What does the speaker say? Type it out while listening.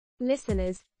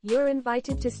Listeners, you're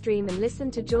invited to stream and listen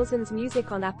to Jawson's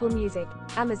music on Apple Music,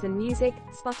 Amazon Music,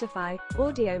 Spotify,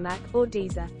 Audiomack, or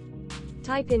Deezer.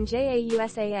 Type in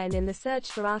JAUSAN in the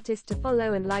search for artist to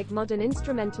follow and like modern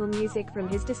instrumental music from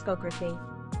his discography.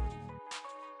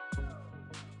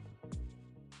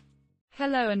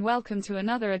 Hello and welcome to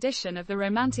another edition of the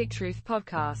Romantic Truth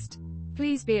podcast.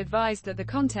 Please be advised that the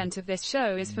content of this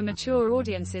show is for mature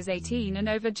audiences 18 and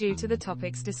over due to the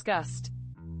topics discussed.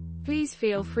 Please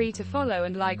feel free to follow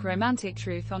and like Romantic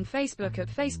Truth on Facebook at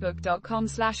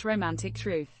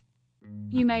facebook.com/romantictruth.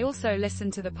 You may also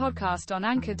listen to the podcast on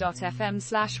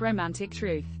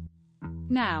anchor.fm/romantictruth.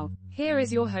 Now, here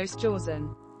is your host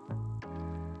Jawson.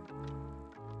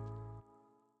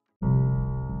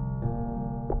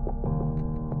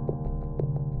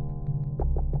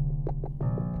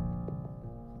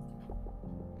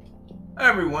 Hi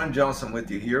everyone, Johnson with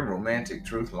you here, Romantic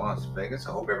Truth, Las Vegas.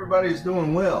 I hope everybody's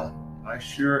doing well. I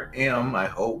sure am, I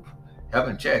hope.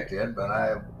 Haven't checked yet, but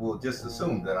I will just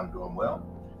assume that I'm doing well.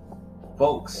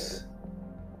 Folks,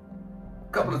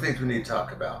 a couple of things we need to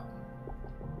talk about.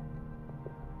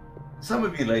 Some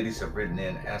of you ladies have written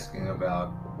in asking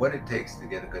about what it takes to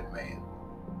get a good man.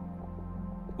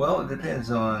 Well, it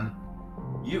depends on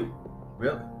you,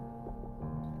 really.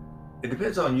 It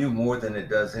depends on you more than it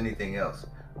does anything else.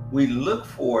 We look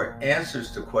for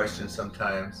answers to questions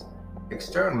sometimes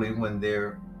externally when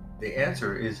the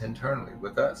answer is internally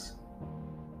with us.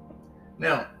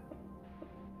 Now,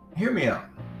 hear me out.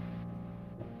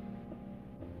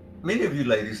 Many of you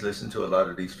ladies listen to a lot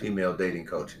of these female dating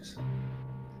coaches.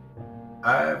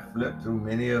 I've flipped through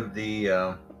many of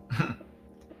the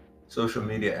social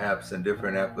media apps and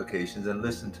different applications and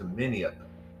listened to many of them.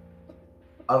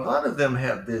 A lot of them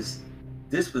have this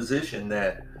disposition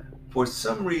that for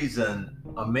some reason,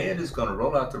 a man is going to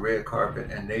roll out the red carpet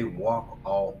and they walk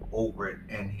all over it,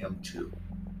 and him too.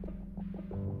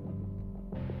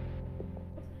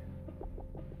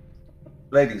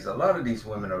 Ladies, a lot of these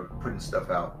women are putting stuff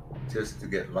out just to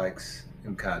get likes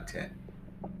and content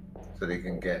so they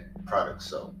can get products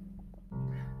sold.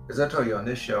 As I told you on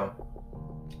this show,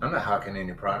 I'm not hawking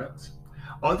any products.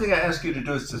 Only thing I ask you to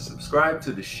do is to subscribe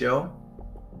to the show.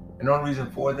 And the only reason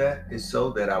for that is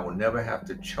so that I will never have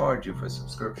to charge you for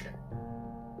subscription.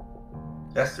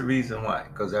 That's the reason why.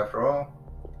 Because after all,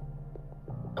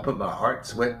 I put my heart,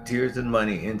 sweat, tears, and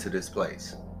money into this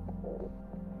place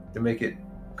to make it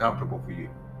comfortable for you.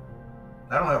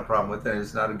 I don't have a problem with that.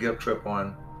 It's not a guilt trip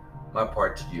on my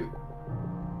part to you.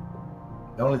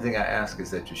 The only thing I ask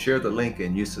is that you share the link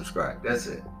and you subscribe. That's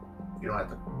it. You don't have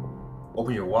to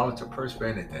open your wallet or purse for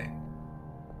anything.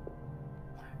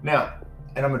 Now,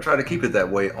 and I'm going to try to keep it that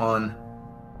way on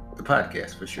the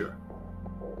podcast for sure.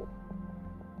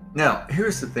 Now,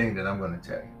 here's the thing that I'm going to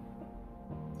tell you.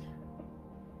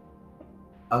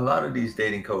 A lot of these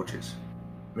dating coaches,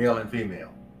 male and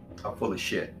female, are full of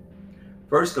shit.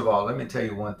 First of all, let me tell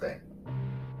you one thing.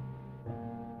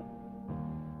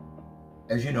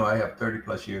 As you know, I have 30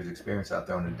 plus years experience out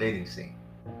there on the dating scene.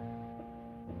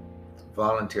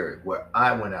 Voluntary, where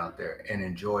I went out there and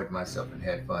enjoyed myself and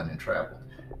had fun and traveled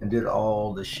and did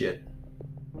all the shit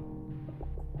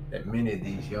that many of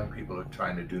these young people are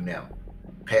trying to do now.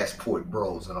 Passport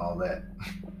bros and all that.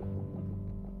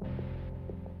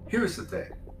 Here's the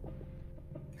thing.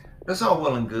 That's all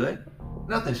well and good.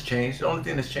 Nothing's changed. The only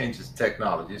thing that's changed is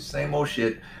technology. It's the same old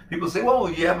shit. People say, well,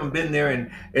 you haven't been there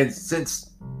and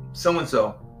since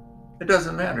so-and-so. It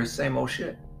doesn't matter. It's the same old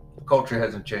shit. The culture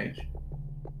hasn't changed.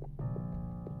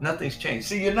 Nothing's changed.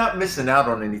 See, you're not missing out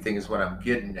on anything is what I'm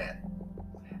getting at.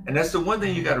 And that's the one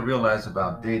thing you got to realize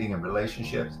about dating and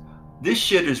relationships. This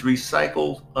shit is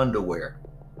recycled underwear.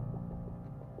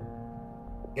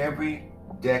 Every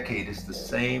decade is the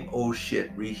same old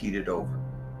shit reheated over.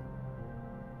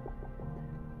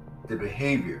 The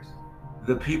behaviors,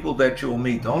 the people that you'll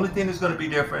meet, the only thing that's going to be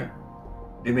different,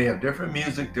 they may have different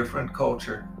music, different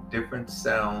culture, different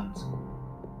sounds,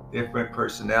 different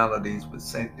personalities, but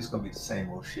it's going to be the same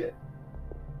old shit,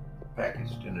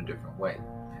 packaged in a different way.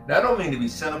 Now, I don't mean to be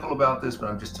cynical about this, but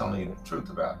I'm just telling you the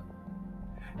truth about it.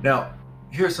 Now,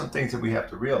 here's some things that we have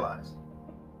to realize.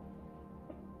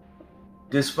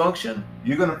 Dysfunction,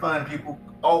 you're going to find people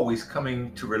always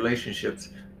coming to relationships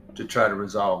to try to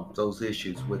resolve those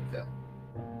issues with them.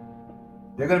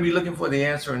 They're going to be looking for the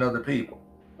answer in other people.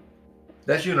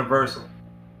 That's universal.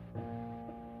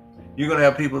 You're going to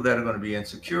have people that are going to be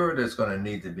insecure, that's going to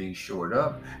need to be shored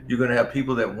up. You're going to have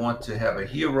people that want to have a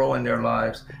hero in their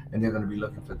lives, and they're going to be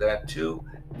looking for that too.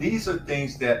 These are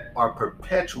things that are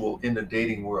perpetual in the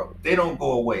dating world. They don't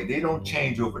go away. They don't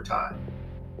change over time.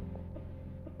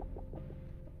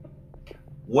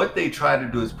 what they try to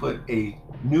do is put a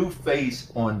new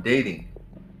face on dating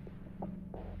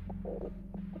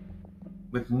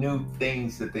with new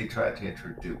things that they try to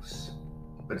introduce.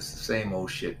 But it's the same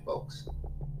old shit, folks.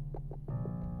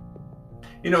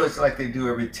 You know, it's like they do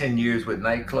every 10 years with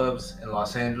nightclubs in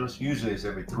Los Angeles. Usually it's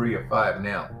every 3 or 5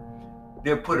 now.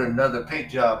 They'll put another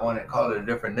paint job on it, call it a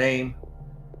different name,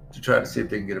 to try to see if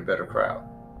they can get a better crowd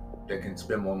that can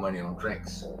spend more money on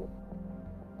drinks.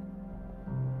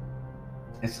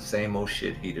 It's the same old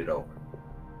shit heated over.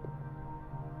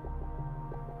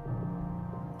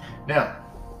 Now,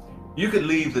 you could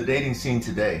leave the dating scene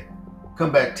today,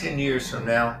 come back 10 years from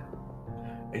now,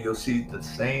 and you'll see the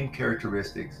same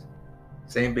characteristics,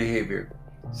 same behavior,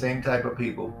 same type of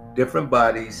people, different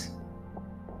bodies,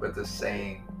 but the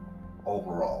same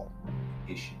overall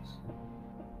issues.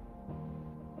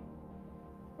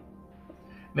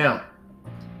 Now,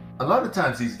 a lot of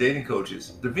times these dating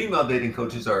coaches, the female dating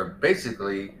coaches, are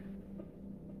basically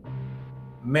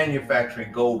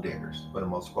manufacturing gold diggers for the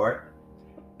most part.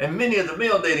 And many of the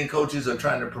male dating coaches are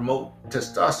trying to promote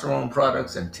testosterone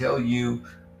products and tell you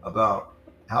about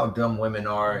how dumb women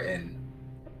are, and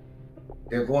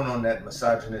they're going on that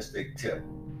misogynistic tip.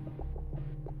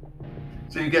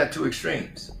 So you got two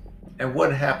extremes. And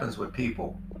what happens with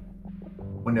people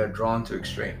when they're drawn to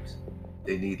extremes?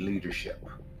 They need leadership.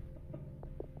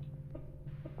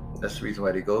 That's the reason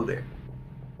why they go there.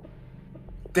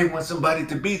 They want somebody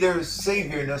to be their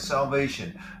savior and their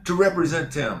salvation, to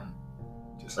represent them.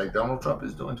 Just like Donald Trump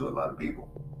is doing to a lot of people.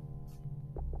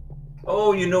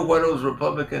 Oh, you know why those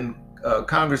Republican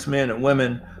congressmen and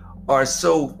women are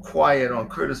so quiet on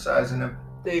criticizing them?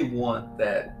 They want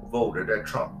that voter, that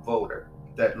Trump voter,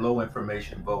 that low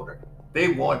information voter. They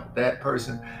want that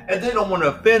person, and they don't want to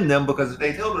offend them, because if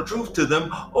they tell the truth to them,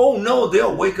 oh no,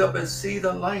 they'll wake up and see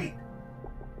the light.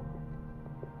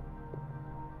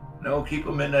 No, keep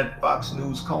them in that Fox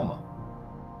News coma.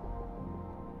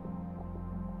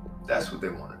 That's what they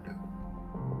want to do.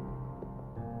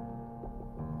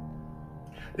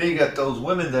 Then you got those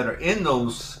women that are in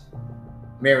those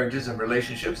marriages and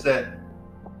relationships that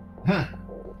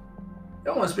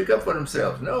don't want to speak up for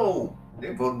themselves. No,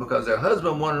 they vote because their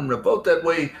husband wanted them to vote that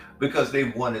way, because they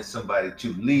wanted somebody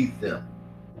to lead them.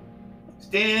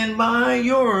 Stand by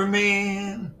your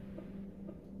man.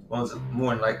 One's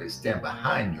more than likely stand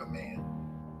behind your man.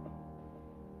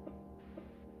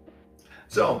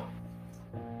 So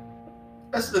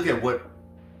let's look at what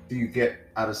do you get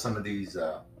out of some of these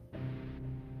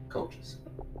coaches.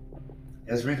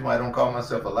 That's the reason why I don't call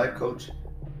myself a life coach,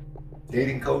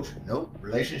 dating coach, nope.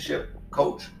 Relationship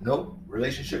coach, nope.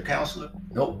 Relationship counselor,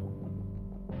 nope.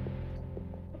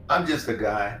 I'm just a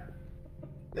guy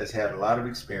that's had a lot of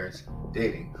experience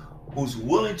dating, who's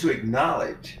willing to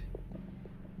acknowledge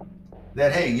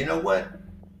that, hey, you know what?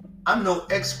 I'm no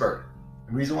expert.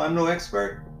 The reason why I'm no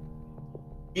expert,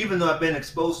 even though I've been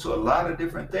exposed to a lot of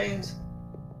different things,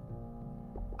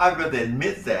 I'd rather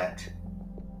admit that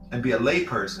and be a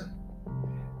layperson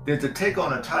than to take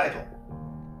on a title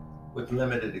with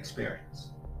limited experience.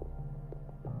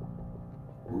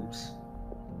 Oops.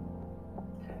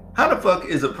 How the fuck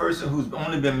is a person who's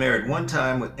only been married one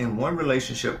time in one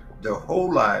relationship their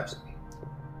whole lives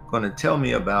going to tell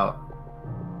me about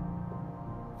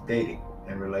dating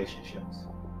and relationships?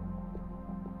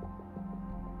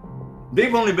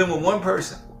 They've only been with one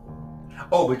person.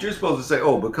 Oh, but you're supposed to say,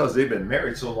 oh, because they've been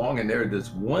married so long and there's this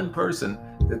one person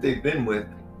that they've been with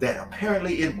that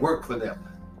apparently it worked for them.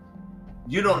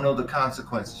 You don't know the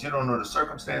consequences, you don't know the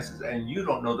circumstances, and you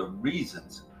don't know the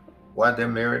reasons why their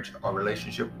marriage or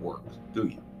relationship works, do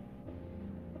you?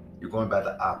 You're going by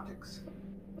the optics.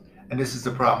 And this is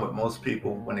the problem with most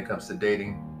people when it comes to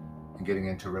dating and getting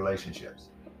into relationships.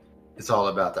 It's all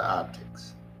about the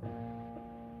optics.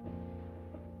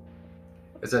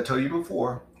 As I told you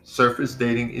before, surface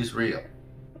dating is real.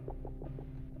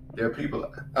 There are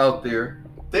people out there,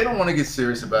 they don't want to get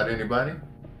serious about anybody.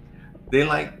 They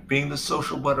like being the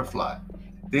social butterfly.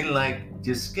 They like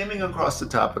just skimming across the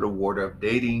top of the water of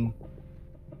dating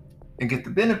and get the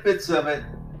benefits of it,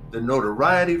 the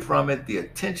notoriety from it, the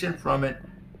attention from it,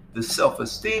 the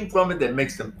self-esteem from it that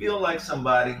makes them feel like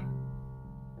somebody.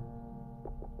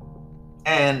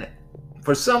 And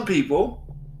for some people,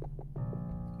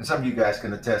 and some of you guys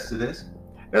can attest to this,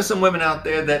 there's some women out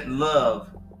there that love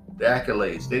the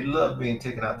accolades. They love being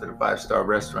taken out to the 5-star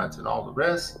restaurants and all the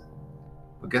rest.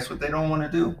 But guess what they don't want to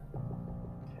do?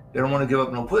 They don't want to give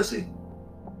up no pussy.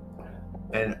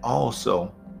 And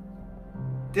also,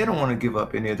 they don't want to give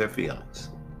up any of their feelings.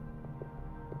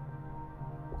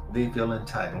 They feel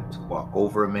entitled to walk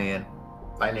over a man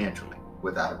financially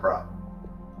without a problem.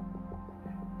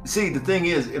 See, the thing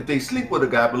is, if they sleep with a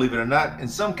guy, believe it or not, in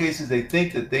some cases they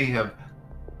think that they have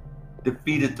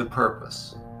defeated the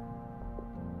purpose.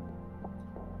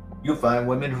 You'll find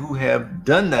women who have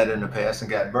done that in the past and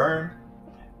got burned.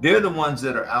 They're the ones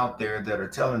that are out there that are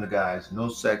telling the guys no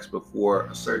sex before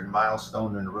a certain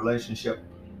milestone in the relationship.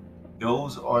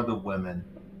 Those are the women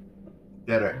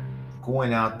that are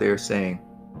going out there saying,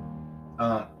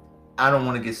 I don't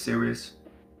want to get serious.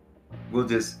 We'll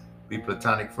just be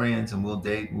platonic friends and we'll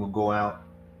date and we'll go out.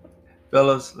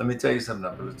 Fellas, let me tell you something.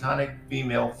 A platonic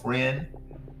female friend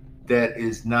that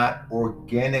is not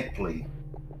organically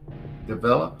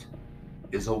developed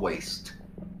is a waste.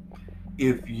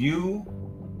 If you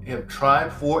have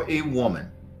tried for a woman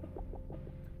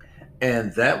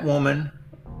and that woman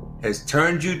has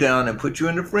turned you down and put you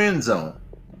in the friend zone,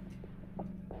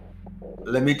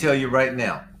 let me tell you right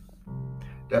now,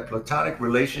 that platonic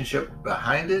relationship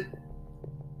behind it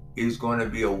is going to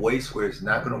be a waste where it's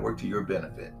not going to work to your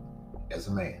benefit as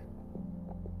a man.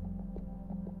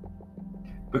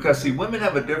 Because see, women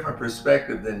have a different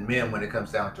perspective than men when it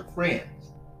comes down to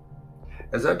friends.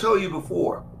 As I told you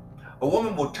before, a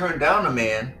woman will turn down a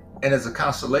man and as a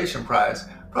consolation prize,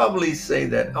 probably say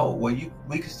that, oh, well,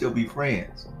 we can still be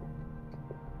friends.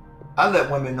 I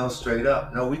let women know straight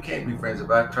up, no, we can't be friends if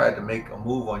I tried to make a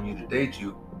move on you to date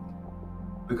you,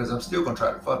 because I'm still going to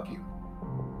try to fuck you.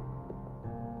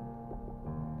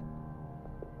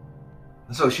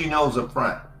 And so she knows up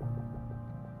front.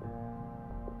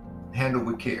 Handle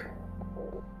with care.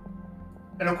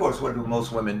 And of course, what do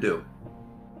most women do?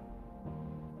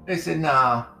 They say,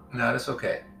 nah, that's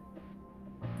okay.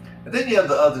 And then you have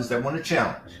the others that want to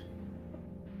challenge.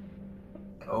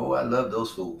 Oh, I love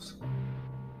those fools.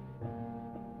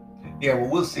 Yeah,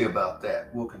 well, we'll see about that.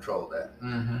 We'll control that.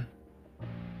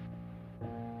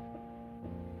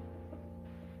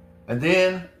 And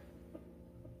then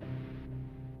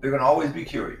they're going to always be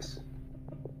curious.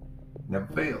 Never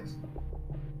fails.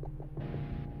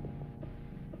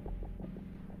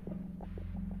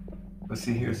 But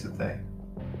see, here's the thing.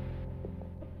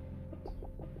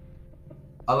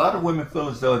 A lot of women feel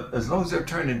as though as long as they're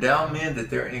turning down men, that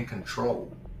they're in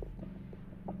control.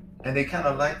 And they kind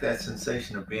of like that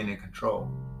sensation of being in control.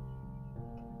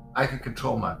 I can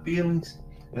control my feelings,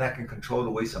 and I can control the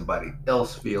way somebody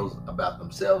else feels about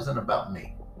themselves and about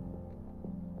me.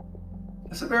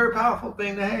 It's a very powerful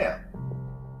thing to have.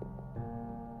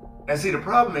 And see, the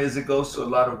problem is it goes to a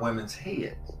lot of women's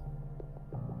heads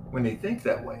when they think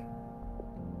that way.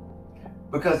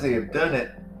 Because they have done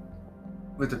it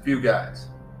with a few guys.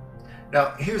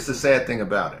 Now, here's the sad thing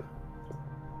about it.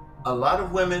 A lot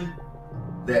of women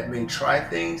that may try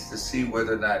things to see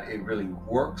whether or not it really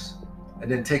works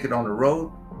and then take it on the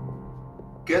road,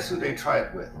 guess who they try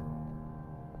it with?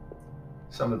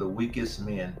 Some of the weakest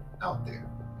men out there.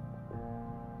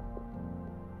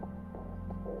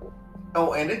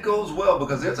 Oh, and it goes well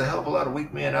because there's a hell of a lot of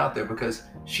weak men out there because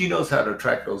she knows how to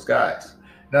attract those guys.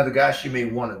 Now, the guy she may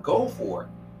want to go for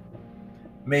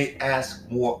may ask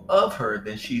more of her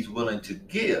than she's willing to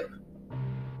give.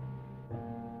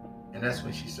 And that's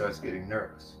when she starts getting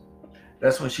nervous.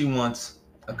 That's when she wants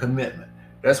a commitment.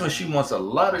 That's when she wants a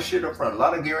lot of shit up front, a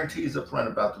lot of guarantees up front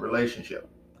about the relationship.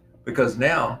 Because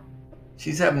now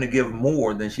she's having to give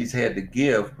more than she's had to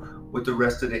give with the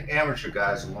rest of the amateur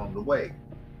guys along the way.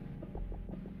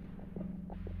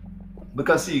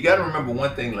 Because see, you got to remember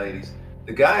one thing, ladies.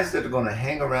 The guys that are going to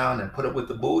hang around and put up with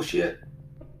the bullshit,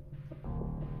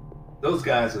 those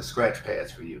guys are scratch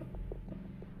pads for you.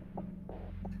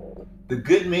 The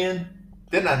good men,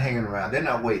 they're not hanging around. They're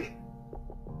not waiting.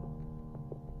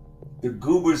 The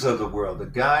goobers of the world, the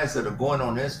guys that are going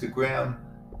on Instagram,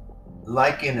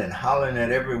 liking and hollering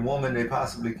at every woman they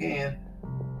possibly can,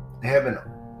 having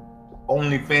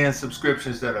OnlyFans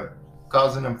subscriptions that are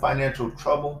causing them financial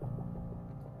trouble,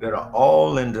 that are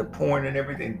all into porn and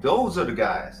everything, those are the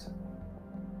guys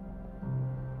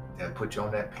that put you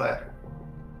on that platter.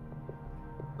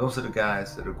 Those are the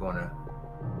guys that are going to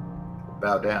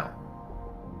bow down.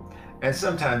 And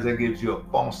sometimes that gives you a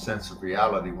false sense of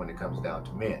reality when it comes down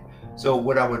to men. So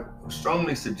what I would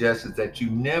strongly suggest is that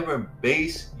you never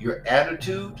base your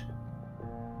attitude,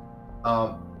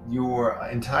 your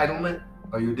entitlement,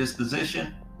 or your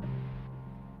disposition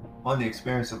on the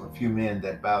experience of a few men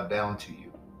that bow down to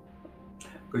you.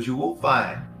 Because you will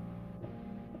find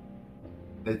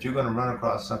that you're going to run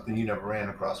across something you never ran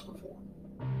across before.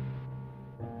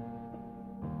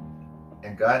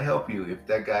 And God help you if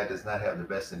that guy does not have the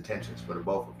best intentions for the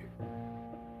both of you.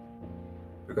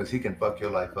 Because he can fuck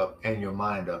your life up and your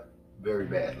mind up very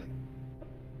badly.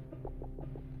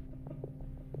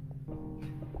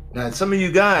 Now, some of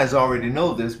you guys already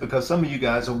know this because some of you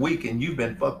guys are weak and you've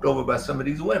been fucked over by some of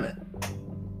these women.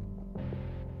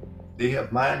 They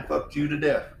have mind fucked you to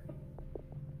death.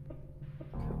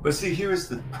 But see, here's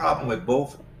the problem with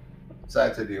both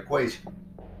sides of the equation.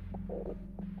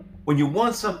 When you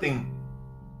want something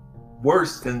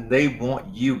worse than they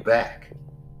want you back,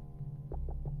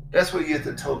 that's where you get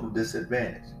the total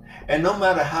disadvantage. And no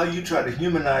matter how you try to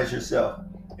humanize yourself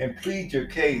and plead your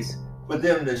case for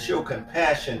them to show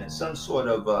compassion and some sort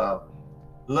of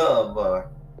love or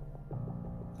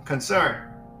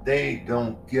concern, they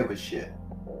don't give a shit.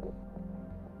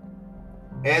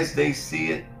 As they see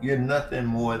it, you're nothing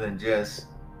more than just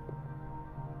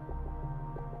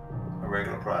a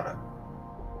regular product,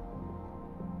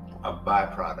 a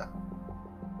byproduct.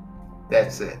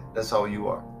 That's it. That's all you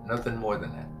are. Nothing more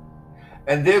than that.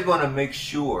 And they're going to make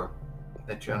sure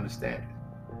that you understand it.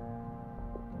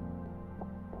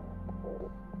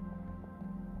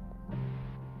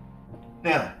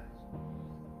 Now,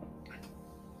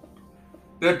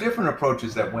 there are different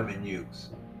approaches that women use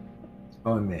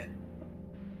on men.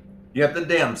 You have the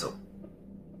damsel.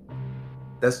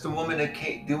 That's the woman that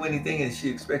can't do anything and she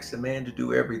expects the man to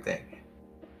do everything.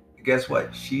 And guess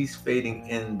what? She's fading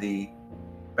in the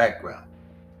background.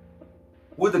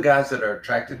 Who are the guys that are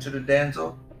attracted to the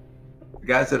damsel? The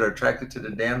guys that are attracted to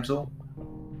the damsel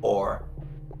are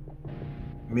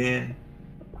men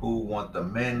who want the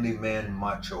manly man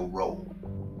macho role.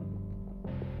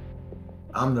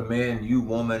 I'm the man, you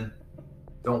woman.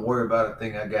 Don't worry about a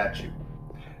thing, I got you.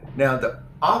 Now, the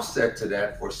offset to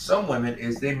that for some women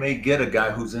is they may get a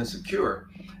guy who's insecure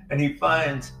and he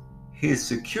finds his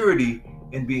security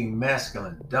in being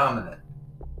masculine, dominant,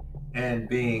 and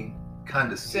being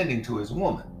condescending to his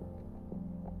woman.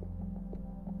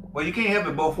 Well, you can't have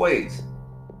it both ways.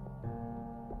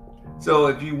 So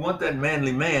if you want that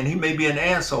manly man, he may be an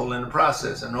asshole in the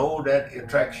process, and that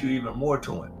attracts you even more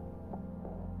to him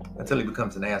until he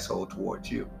becomes an asshole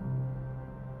towards you.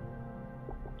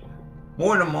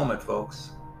 More in a moment,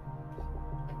 folks.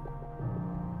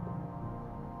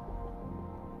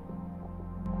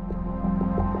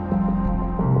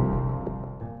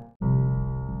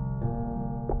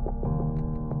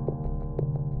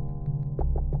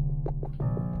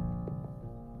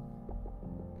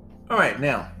 All right,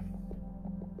 now,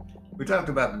 we talked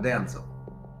about the damsel.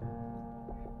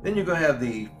 Then you're going to have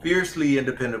the fiercely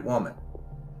independent woman.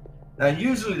 Now,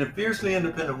 usually the fiercely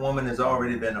independent woman has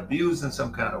already been abused in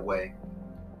some kind of way.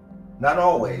 Not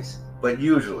always, but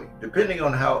usually, depending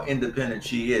on how independent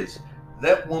she is.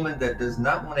 That woman that does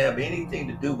not want to have anything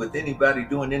to do with anybody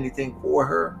doing anything for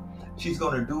her, she's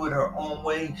going to do it her own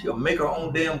way. She'll make her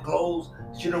own damn clothes.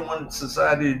 She don't want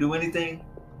society to do anything.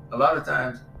 A lot of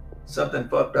times, something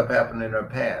fucked up happened in her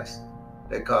past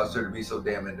that caused her to be so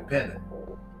damn independent.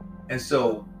 And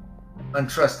so,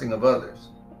 untrusting of others.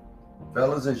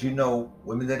 Fellas, as you know,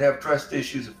 women that have trust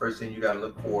issues, the first thing you got to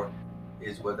look for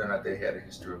is whether or not they had a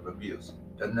history of abuse.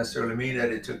 Doesn't necessarily mean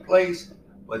that it took place,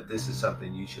 but this is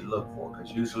something you should look for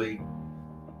because usually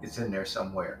it's in there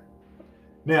somewhere.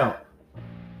 Now,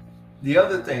 the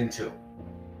other thing too,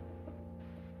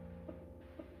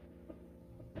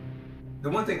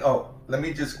 let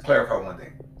me just clarify one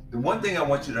thing. The one thing I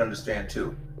want you to understand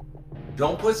too,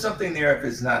 don't put something there if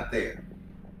it's not there.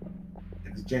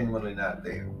 If it's genuinely not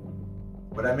there.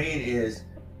 What I mean is,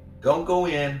 don't go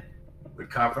in with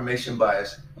confirmation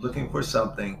bias looking for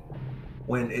something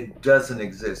when it doesn't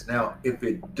exist. Now, if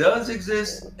it does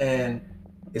exist and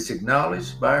it's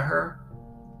acknowledged by her,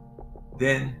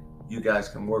 then you guys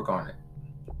can work on it.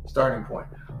 Starting point.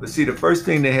 But see, the first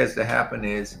thing that has to happen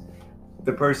is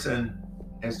the person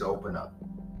has to open up.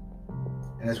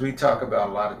 And as we talk about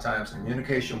a lot of times,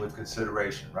 communication with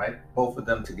consideration, right? Both of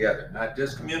them together, not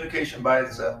just communication by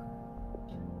itself.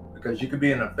 Because you could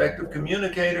be an effective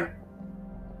communicator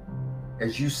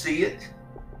as you see it,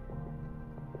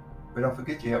 but don't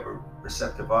forget you have a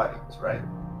receptive audience, right?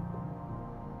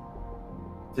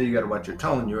 So you got to watch your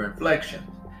tone, your inflections,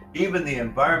 even the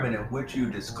environment in which you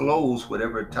disclose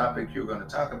whatever topic you're going to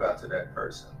talk about to that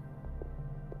person.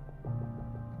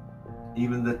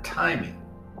 Even the timing.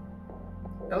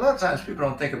 A lot of times people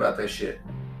don't think about that shit.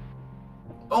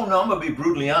 Oh no, I'm going to be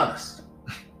brutally honest.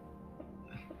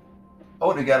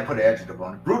 Oh, they got to put an adjective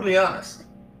on it. Brutally honest.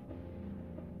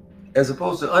 As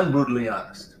opposed to unbrutally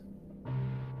honest.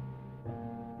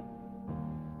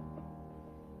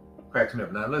 Cracks me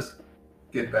up. Now let's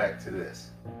get back to this.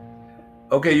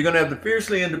 Okay, you're going to have the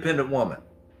fiercely independent woman.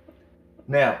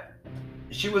 Now,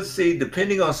 she would see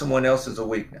depending on someone else as a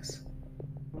weakness.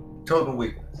 Total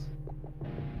weakness.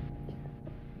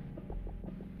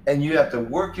 And you have to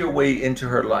work your way into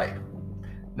her life.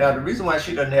 Now, the reason why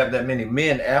she doesn't have that many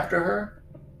men after her,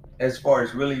 as far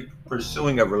as really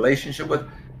pursuing a relationship with,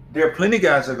 there are plenty of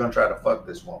guys that are going to try to fuck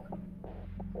this woman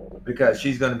because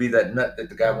she's going to be that nut that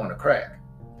the guy want to crack.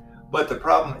 But the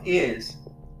problem is,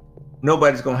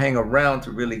 nobody's going to hang around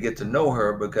to really get to know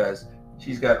her because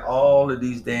she's got all of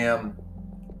these damn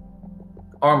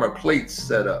armor plates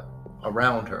set up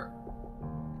around her.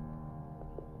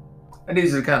 And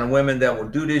these are the kind of women that will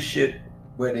do this shit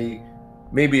where they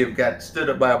maybe have got stood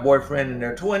up by a boyfriend in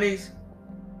their 20s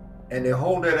and they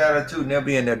hold that attitude and they'll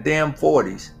be in their damn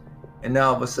 40s. And now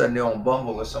all of a sudden they're on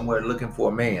Bumble or somewhere looking for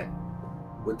a man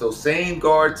with those same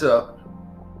guards up,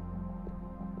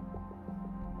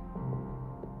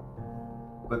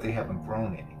 but they haven't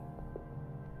grown any.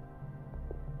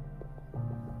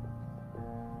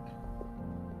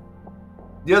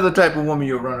 The other type of woman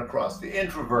you'll run across, the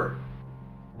introvert.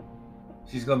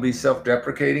 She's going to be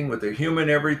self-deprecating with her humor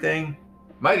and everything.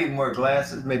 Might even wear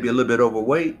glasses, maybe a little bit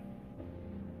overweight.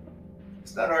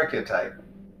 It's not archetype.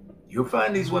 You'll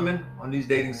find these women on these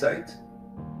dating sites.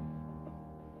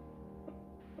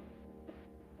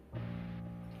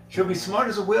 She'll be smart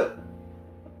as a whip.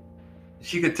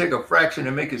 She could take a fraction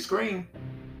and make it scream.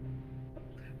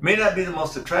 May not be the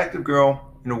most attractive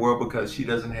girl in the world because she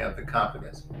doesn't have the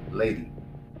confidence. Lady,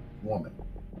 woman.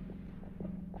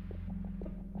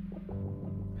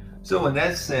 So in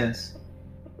that sense,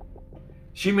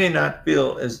 she may not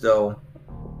feel as though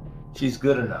she's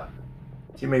good enough.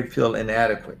 She may feel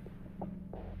inadequate.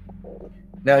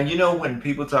 Now, you know, when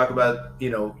people talk about,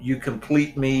 you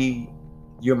complete me,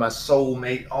 you're my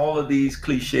soulmate, all of these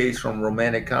cliches from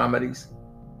romantic comedies.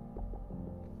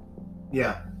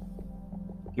 Yeah,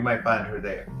 you might find her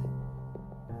there.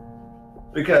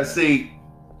 Because, see,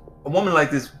 a woman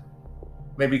like this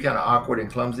may be kind of awkward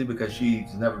and clumsy because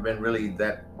she's never been really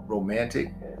that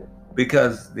romantic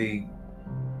because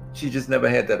she just never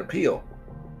had that appeal.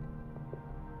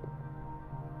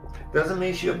 Doesn't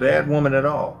mean she's a bad woman at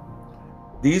all.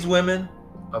 These women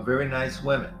are very nice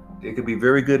women. They could be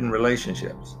very good in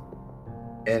relationships.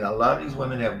 And a lot of these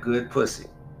women have good pussy.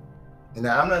 And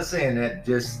now I'm not saying that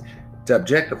just to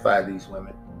objectify these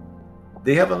women.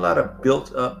 They have a lot of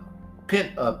built up,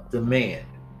 pent up demand.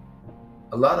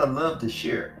 A lot of love to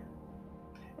share.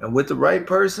 And with the right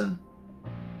person,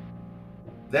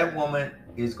 that woman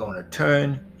is going to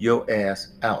turn your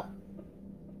ass out.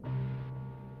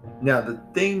 Now, the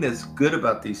thing that's good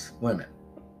about these women,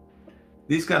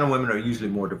 these kind of women are usually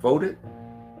more devoted.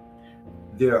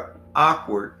 They're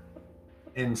awkward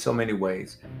in so many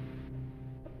ways.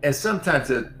 And sometimes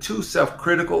they're too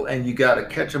self-critical and you got to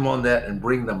catch them on that and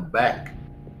bring them back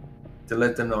to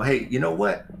let them know, hey, you know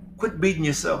what? Quit beating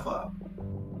yourself up.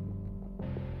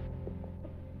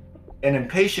 And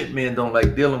impatient men don't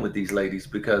like dealing with these ladies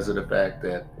because of the fact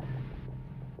that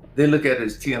they look at it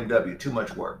as TMW, too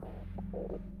much work.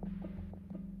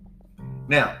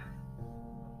 Now,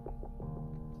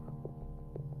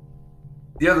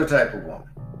 the other type of woman,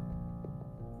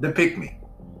 the pick-me.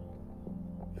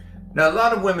 Now, a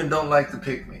lot of women don't like the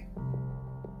pick-me.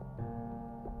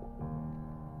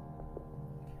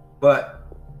 But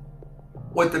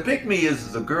what the pick-me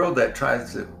is a girl that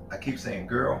tries to, I keep saying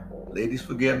girl, ladies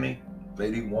forgive me,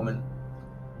 lady, woman,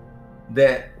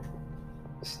 that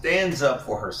stands up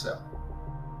for herself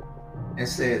and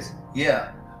says,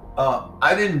 yeah,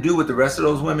 I didn't do what the rest of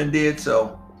those women did,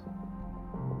 so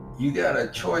you got a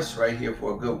choice right here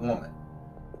for a good woman.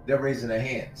 They're raising their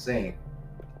hand saying,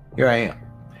 here I am.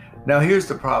 Now here's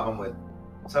the problem with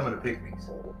some of the pick-me's.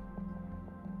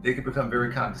 They can become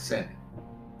very condescending.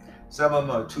 Some of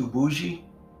them are too bougie.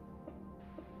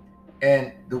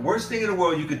 And the worst thing in the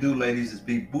world you could do, ladies, is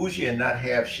be bougie and not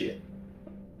have shit.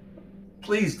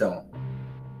 Please don't.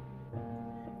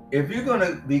 If you're going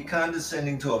to be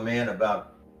condescending to a man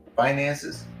about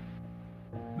finances,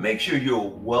 make sure you're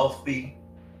wealthy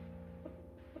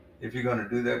if you're going to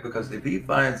do that, because if he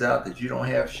finds out that you don't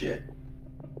have shit,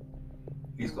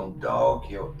 he's going to dog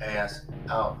your ass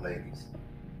out, ladies.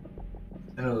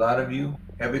 And a lot of you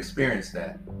have experienced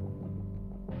that.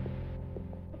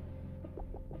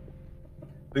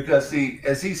 Because see,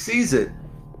 as he sees it,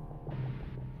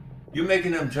 you're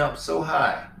making him jump so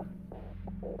high,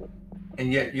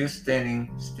 and yet you're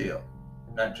standing still,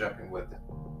 not jumping with him.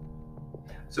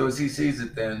 So as he sees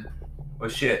it, then, well,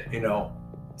 shit,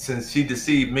 since she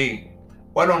deceived me,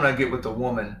 why don't I get with a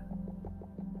woman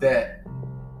that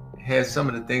has some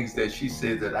of the things that she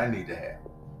said that I need to have?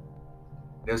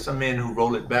 There's some men who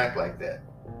roll it back like that.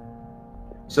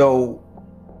 So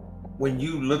when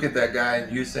you look at that guy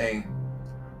and you're saying,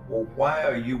 well, why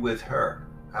are you with her?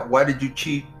 Why did you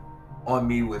cheat on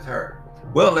me with her?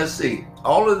 Well, let's see.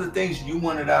 All of the things you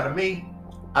wanted out of me,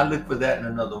 I look for that in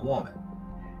another woman.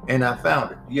 And I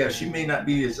found it. Yeah, she may not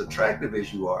be as attractive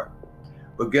as you are,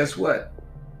 but guess what?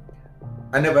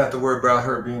 I never have to worry about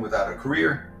her being without a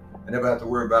career. I never have to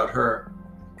worry about her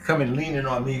coming leaning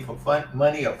on me for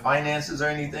money or finances or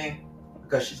anything,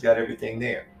 because she's got everything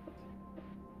there.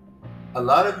 A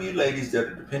lot of you ladies that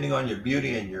are depending on your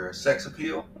beauty and your sex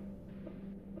appeal,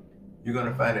 you're going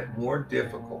to find it more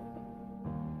difficult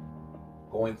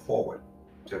going forward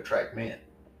to attract men.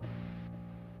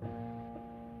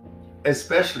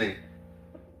 Especially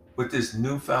with this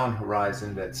newfound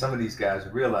horizon that some of these guys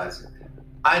are realizing.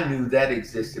 I knew that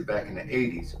existed back in the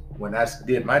 80s when I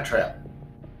did my travel.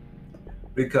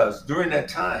 Because during that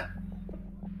time,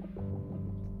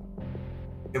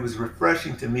 it was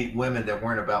refreshing to meet women that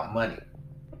weren't about money.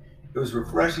 It was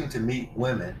refreshing to meet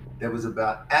women that was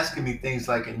about asking me things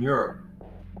like in Europe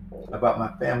about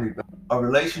my family. A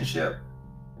relationship,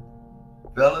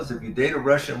 fellas, if you date a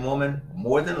Russian woman,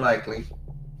 more than likely,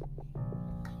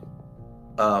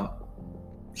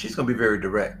 she's going to be very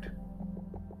direct.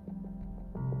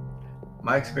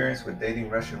 My experience with dating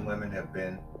Russian women have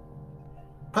been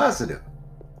positive,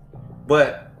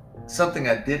 but something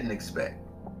I didn't expect.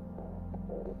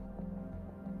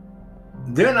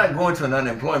 They're not going to an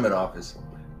unemployment office.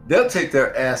 They'll take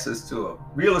their asses to a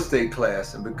real estate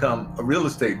class and become a real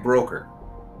estate broker.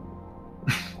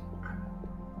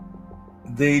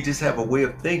 They just have a way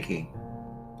of thinking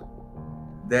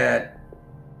that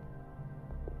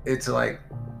it's like,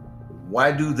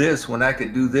 why do this when I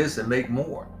could do this and make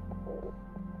more?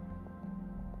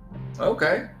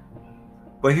 Okay.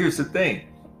 But here's the thing.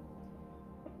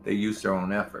 They use their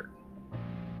own effort.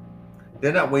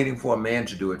 They're not waiting for a man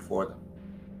to do it for them.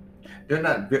 They're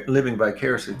not living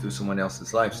vicariously through someone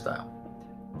else's lifestyle.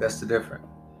 That's the difference.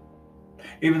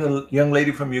 Even the young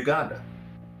lady from Uganda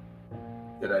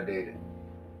that I dated,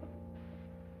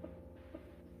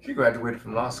 she graduated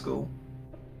from law school,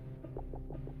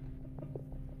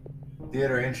 did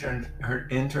her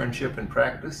internship and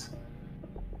practice,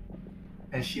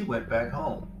 and she went back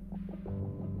home.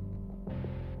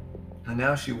 And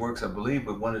now she works, I believe,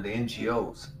 with one of the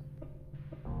NGOs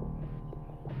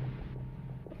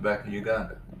back in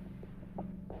Uganda.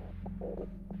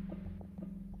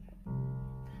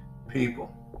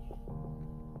 People,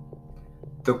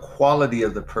 the quality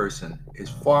of the person is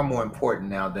far more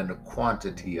important now than the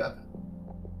quantity of it.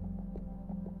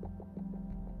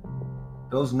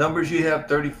 Those numbers you have,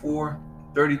 34,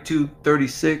 32,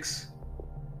 36,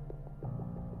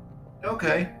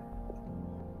 okay.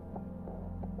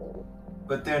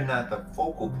 But they're not the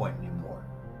focal point anymore.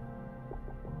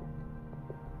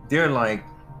 They're like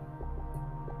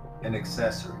an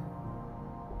accessory.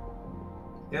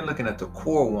 They're looking at the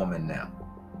core woman now.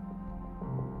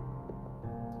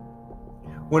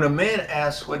 When a man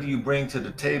asks, what do you bring to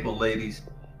the table, ladies?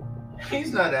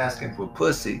 He's not asking for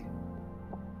pussy.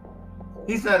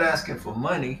 He's not asking for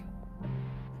money.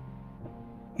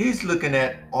 He's looking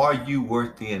at, are you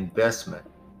worth the investment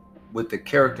with the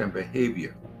character and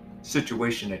behavior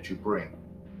situation that you bring?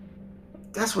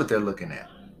 That's what they're looking at.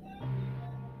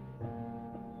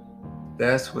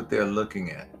 That's what they're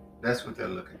looking at. That's what they're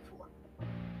looking for.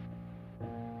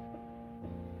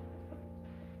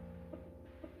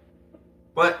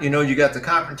 But, you got the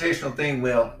confrontational thing,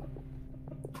 well,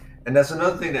 and that's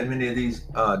another thing that many of these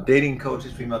dating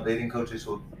coaches, female dating coaches,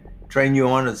 will train you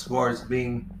on as far as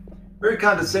being very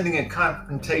condescending and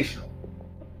confrontational.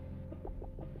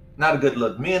 Not a good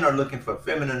look. Men are looking for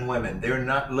feminine women. They're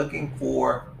not looking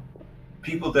for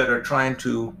people that are trying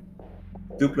to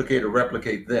duplicate or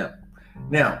replicate them.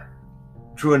 Now,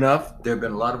 true enough, there have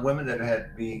been a lot of women that had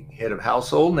to be head of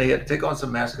household, and they had to take on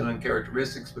some masculine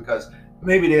characteristics because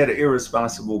maybe they had an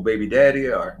irresponsible baby daddy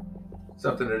or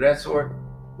something of that sort.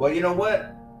 Well, you know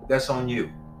what? That's on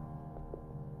you.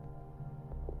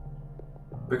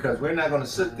 Because we're not going to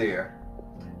sit there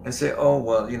and say, oh,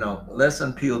 well, let's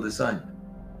unpeel this onion.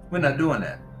 We're not doing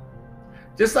that.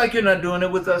 Just like you're not doing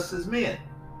it with us as men.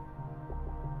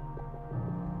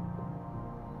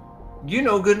 You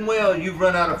know good and well you've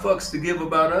run out of fucks to give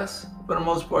about us, for the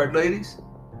most part, ladies.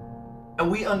 And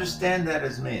we understand that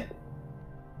as men.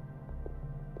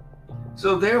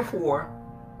 So therefore,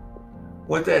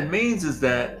 what that means is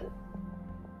that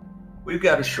we've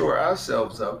got to shore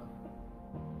ourselves up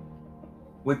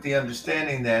with the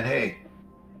understanding that, hey,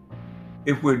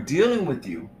 if we're dealing with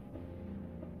you,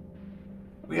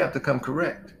 we have to come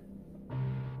correct.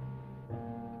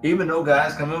 Even though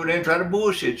guys come over there and try to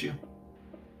bullshit you.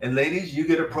 And ladies, you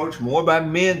get approached more by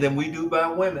men than we do by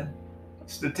women,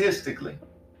 statistically.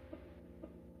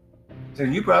 So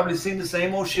you probably seen the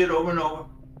same old shit over and over.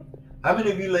 How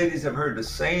many of you ladies have heard the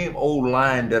same old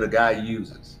line that a guy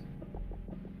uses?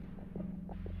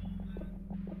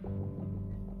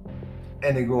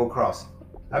 And they go across it?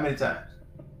 How many times?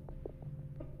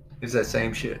 It's that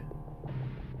same shit.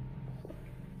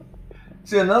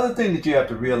 See, another thing that you have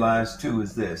to realize too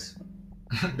is this,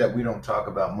 that we don't talk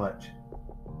about much.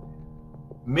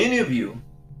 Many of you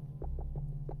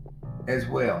as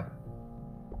well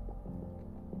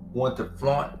want to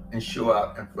flaunt and show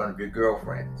out in front of your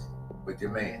girlfriends with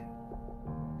your man.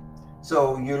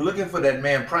 So you're looking for that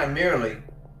man primarily,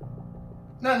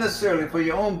 not necessarily for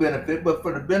your own benefit, but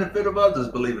for the benefit of others,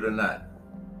 believe it or not.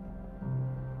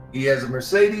 He has a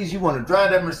Mercedes, you want to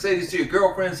drive that Mercedes to your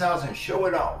girlfriend's house and show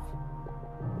it off.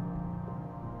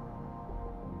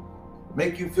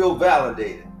 Make you feel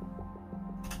validated.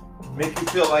 Make you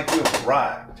feel like you've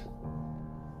arrived.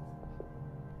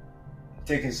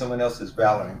 Taking someone else's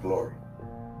valor and glory.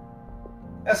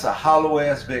 That's a hollow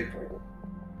ass victory.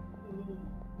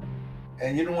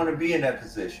 And you don't want to be in that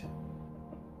position.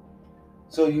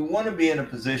 So you want to be in a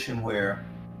position where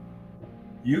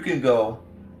you can go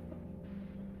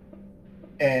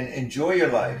and enjoy your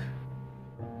life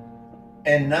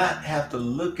and not have to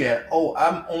look at, oh,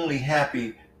 I'm only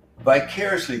happy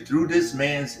vicariously through this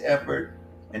man's effort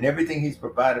and everything he's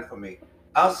provided for me.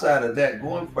 Outside of that,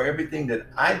 going for everything that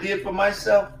I did for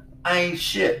myself, I ain't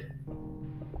shit.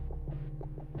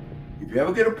 If you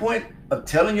ever get a point of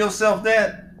telling yourself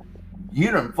that, you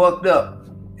done fucked up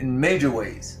in major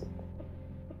ways.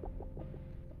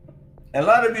 And a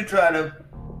lot of you try to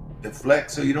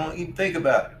deflect so you don't even think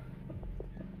about it.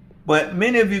 But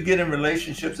many of you get in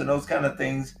relationships and those kind of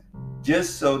things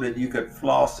just so that you could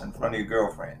floss in front of your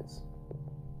girlfriends.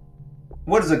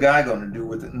 What is a guy going to do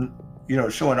with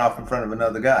it, showing off in front of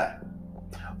another guy?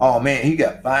 Oh man, he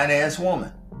got a fine ass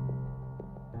woman.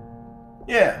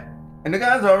 Yeah, and the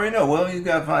guys already know, well, he's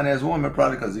got a fine ass woman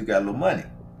probably because he got a little money.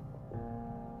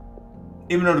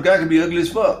 Even though the guy can be ugly as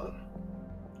fuck.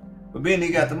 But being he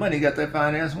got the money, he got that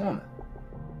fine ass woman.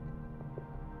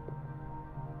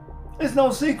 It's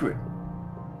no secret.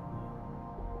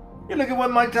 You look at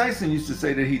what Mike Tyson used to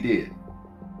say that he did.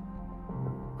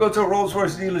 Go to a Rolls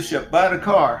Royce dealership, buy the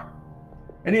car,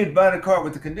 and he'd buy the car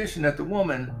with the condition that the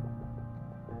woman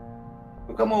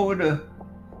would come over to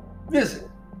visit.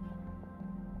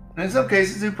 And in some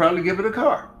cases, he'd probably give it a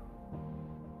car.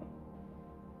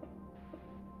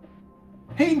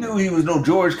 He knew he was no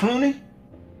George Clooney.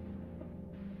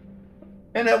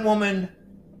 And that woman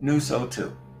knew so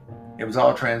too. It was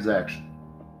all transaction.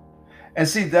 And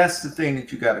see, that's the thing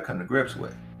that you got to come to grips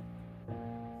with.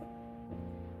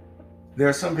 There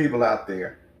are some people out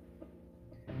there,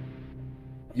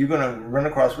 you're going to run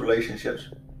across relationships,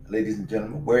 ladies and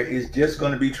gentlemen, where it's just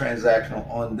going to be transactional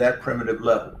on that primitive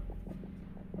level.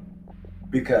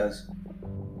 Because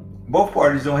both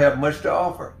parties don't have much to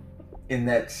offer in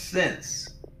that sense.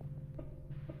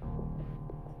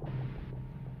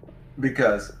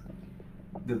 Because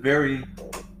the very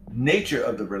nature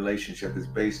of the relationship is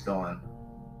based on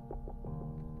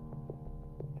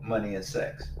money and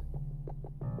sex.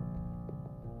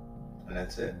 And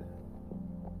that's it.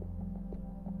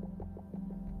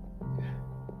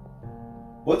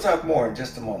 We'll talk more in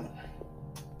just a moment.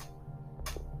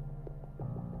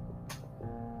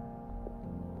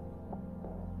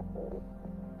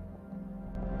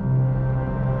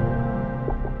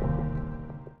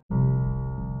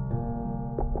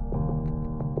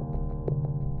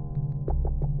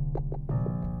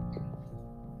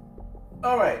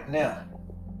 All right, now,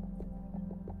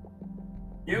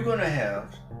 you're going to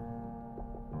have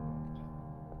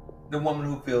the woman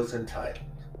who feels entitled.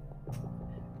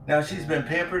 Now, she's been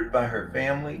pampered by her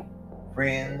family,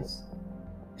 friends.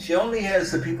 She only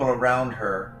has the people around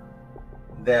her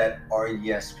that are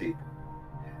yes people.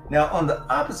 Now, on the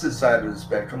opposite side of the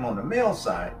spectrum, on the male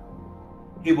side,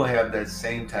 he will have that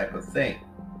same type of thing.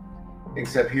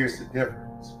 Except here's the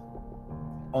difference.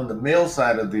 On the male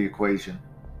side of the equation,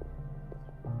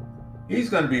 he's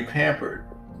going to be pampered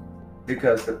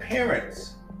because the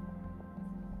parents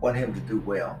want him to do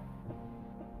well.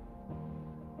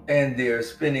 And they're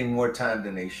spending more time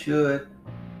than they should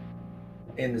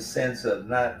in the sense of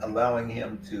not allowing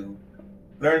him to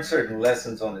learn certain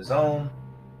lessons on his own.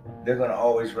 They're going to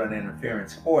always run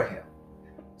interference for him.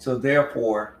 So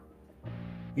therefore,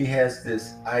 he has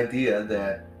this idea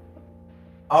that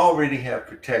I already have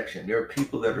protection. There are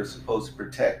people that are supposed to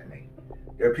protect me.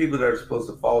 There are people that are supposed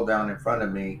to fall down in front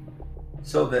of me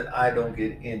so that I don't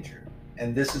get injured.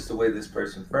 And this is the way this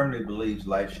person firmly believes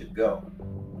life should go.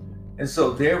 And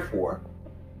so therefore,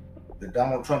 the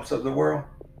Donald Trumps of the world,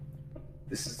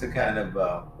 this is the kind of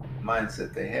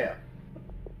mindset they have.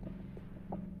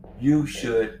 you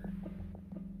should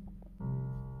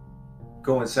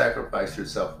go and sacrifice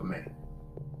yourself for me.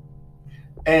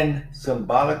 And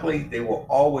symbolically, they will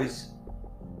always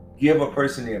give a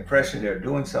person the impression they're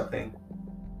doing something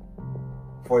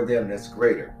for them that's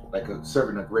greater, like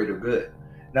serving a greater good.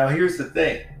 Now, here's the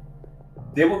thing.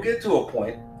 They will get to a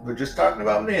point, we're just talking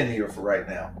about men here for right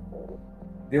now.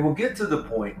 They will get to the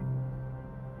point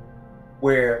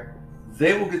where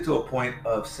they will get to a point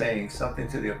of saying something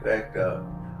to the effect of,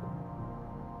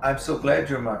 I'm so glad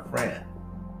you're my friend,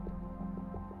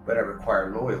 but I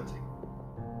require loyalty.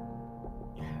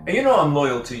 And you know I'm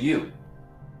loyal to you.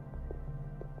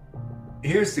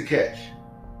 Here's the catch.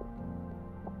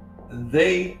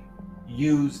 They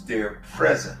use their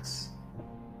presence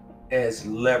as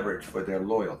leverage for their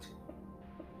loyalty.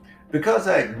 Because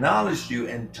I acknowledged you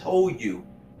and told you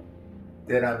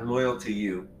that I'm loyal to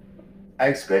you, I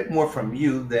expect more from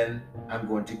you than I'm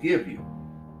going to give you.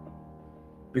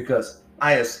 Because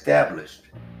I established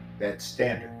that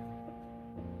standard.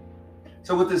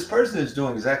 So what this person is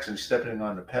doing is actually stepping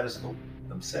on the pedestal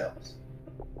themselves.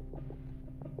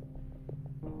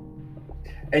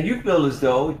 And you feel as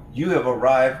though you have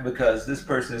arrived because this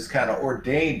person has kind of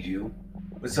ordained you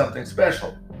with something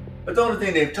special. But the only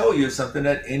thing they've told you is something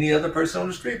that any other person on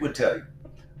the street would tell you.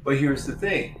 But here's the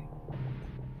thing.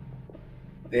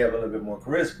 They have a little bit more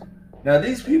charisma. Now,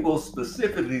 these people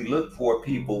specifically look for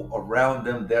people around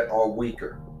them that are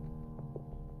weaker.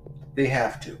 They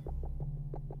have to.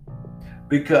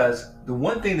 Because the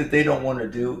one thing that they don't want to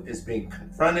do is being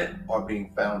confronted or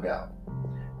being found out.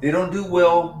 They don't do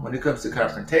well when it comes to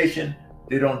confrontation.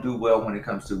 They don't do well when it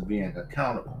comes to being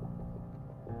accountable.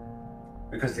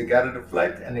 Because they got to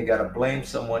deflect and they got to blame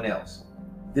someone else.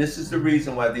 This is the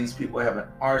reason why these people have an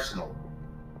arsenal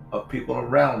of people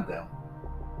around them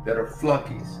that are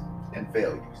flunkies and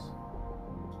failures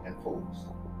and fools.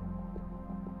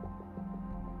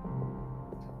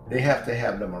 They have to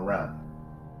have them around.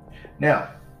 Now,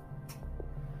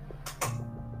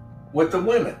 with the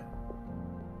women,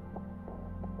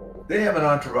 they have an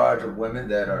entourage of women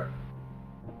that are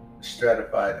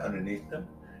stratified underneath them.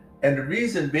 And the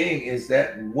reason being is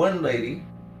that one lady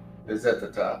is at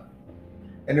the top.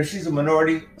 And if she's a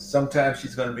minority, sometimes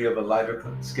she's going to be of a lighter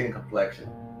skin complexion,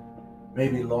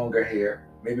 maybe longer hair,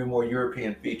 maybe more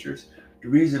European features. The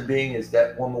reason being is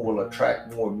that woman will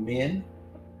attract more men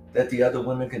that the other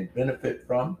women can benefit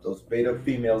from, those beta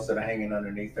females that are hanging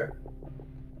underneath her.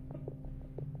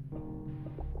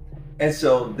 And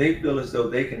so they feel as though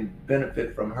they can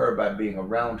benefit from her by being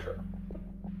around her.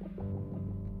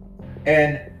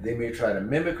 And they may try to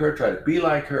mimic her, try to be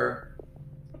like her.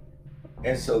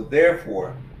 And so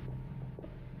therefore,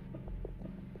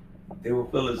 they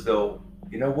will feel as though,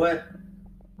 you know what?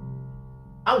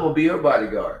 I'm going to be her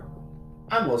bodyguard.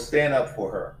 I'm going to stand up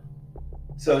for her.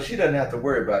 So she doesn't have to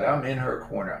worry about it. I'm in her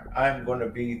corner. I'm going to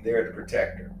be there to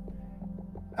protect her.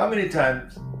 How many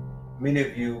times, many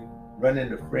of you run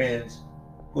into friends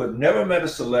who have never met a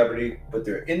celebrity, but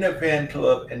they're in their fan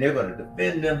club and they're going to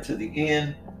defend them to the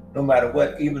end, no matter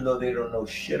what, even though they don't know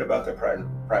shit about their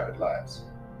private lives.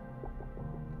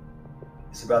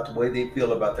 It's about the way they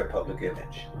feel about their public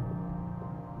image.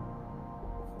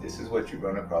 This is what you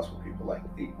run across with people like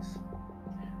these.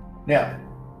 Now,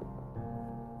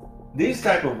 these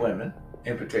type of women,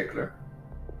 in particular,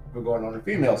 we're going on the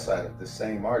female side of the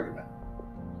same argument.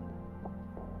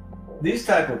 These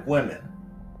type of women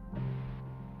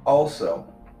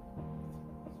also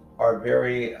are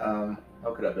very, how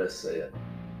could I best say it?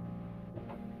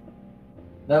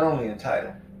 Not only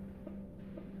entitled,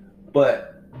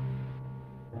 but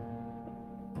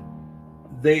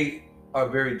they are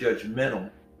very judgmental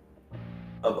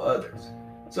of others.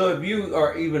 So if you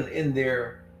are even in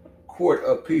their court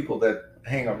of people that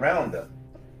hang around them,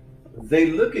 they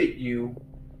look at you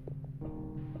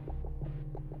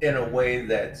in a way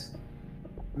that's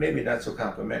maybe not so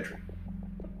complimentary.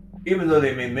 Even though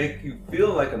they may make you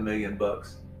feel like $1 million,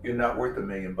 you're not worth $1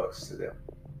 million to them.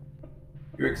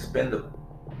 You're expendable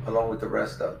along with the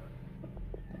rest of them.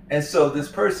 And so this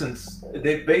person's,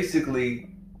 they basically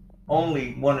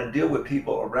only want to deal with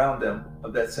people around them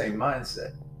of that same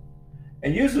mindset.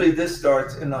 And usually this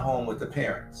starts in the home with the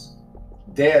parents.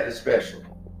 Dad especially.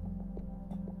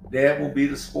 Dad will be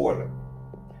the spoiler.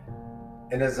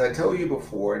 And as I told you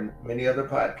before in many other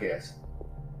podcasts,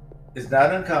 it's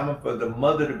not uncommon for the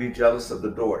mother to be jealous of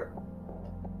the daughter.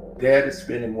 Dad is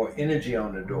spending more energy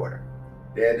on the daughter.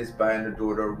 Dad is buying the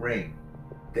daughter a ring.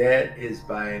 Dad is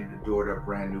buying the daughter a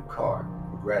brand new car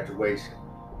for graduation.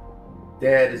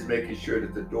 Dad is making sure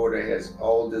that the daughter has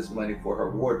all this money for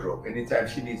her wardrobe. Anytime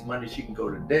she needs money, she can go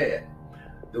to dad.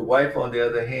 The wife, on the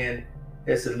other hand,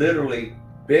 has to literally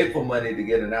beg for money to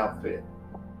get an outfit,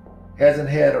 hasn't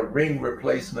had a ring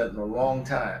replacement in a long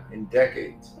time, in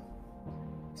decades,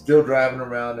 still driving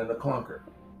around in a clunker.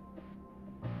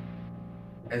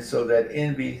 And so that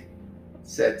envy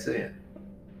sets in.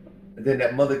 And then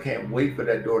that mother can't wait for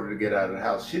that daughter to get out of the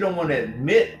house. She don't want to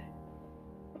admit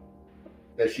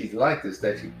that she's like this,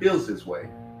 that she feels this way,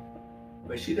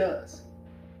 but she does.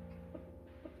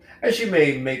 And she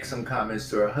may make some comments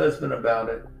to her husband about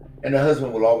it, and the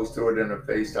husband will always throw it in her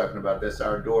face, talking about that's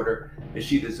our daughter, and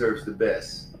she deserves the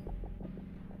best.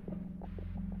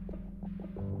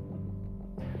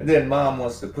 And then mom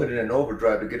wants to put it in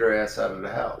overdrive to get her ass out of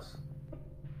the house,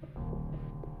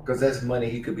 because that's money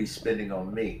he could be spending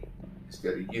on me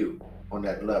instead of you on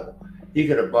that level. He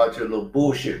could have bought you a little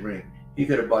bullshit ring. He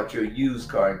could have bought you a used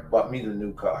car and bought me the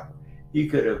new car. He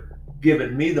could have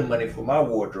given me the money for my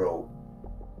wardrobe,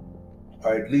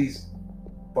 or at least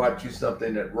bought you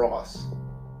something at Ross,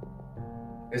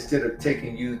 instead of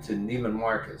taking you to Neiman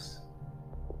Marcus,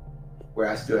 where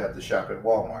I still have to shop at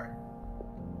Walmart.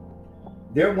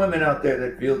 There are women out there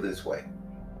that feel this way.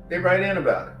 They write in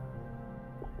about it.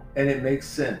 And it makes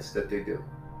sense that they do.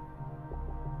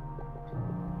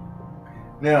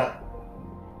 Now,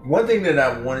 one thing that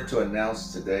I wanted to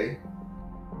announce today,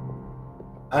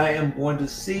 I am going to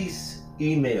cease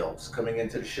emails coming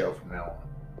into the show from now on.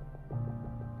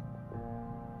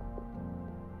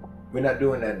 We're not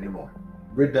doing that anymore.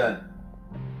 We're done.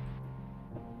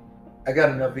 I got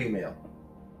enough email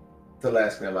to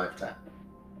last me a lifetime.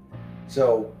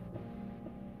 So,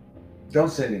 don't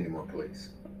send any more,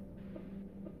 please.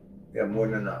 You have more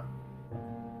than enough.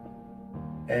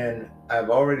 And I've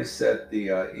already set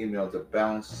the email to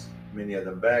bounce many of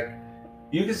them back.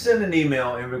 You can send an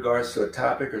email in regards to a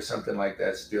topic or something like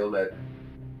that still at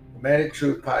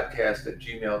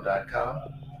romantictruthpodcast@gmail.com.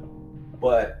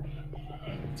 But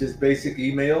just basic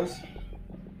emails,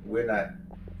 we're not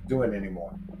doing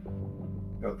anymore.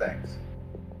 No thanks.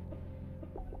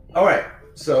 All right,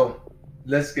 so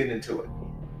let's get into it.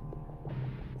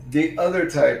 The other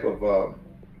type of,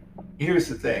 here's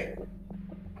the thing.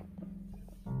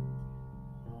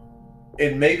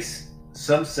 It makes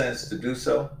some sense to do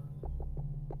so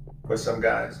for some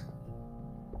guys,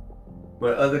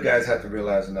 but other guys have to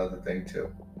realize another thing too.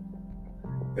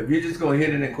 If you're just going to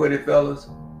hit it and quit it, fellas,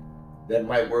 that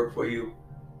might work for you.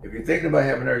 If you're thinking about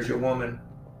having her as your woman,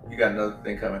 you got another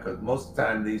thing coming, because most of the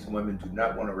time these women do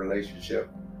not want a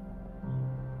relationship.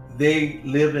 They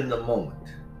live in the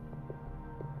moment.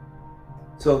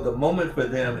 So the moment for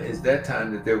them is that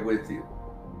time that they're with you.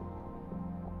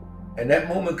 And that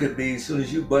moment could be as soon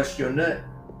as you bust your nut,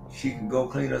 she can go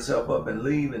clean herself up and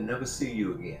leave and never see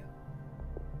you again.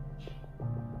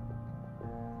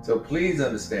 So please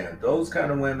understand, those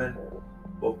kind of women,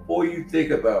 before you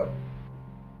think about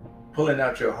pulling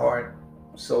out your heart,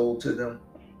 soul to them,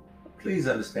 please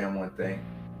understand one thing.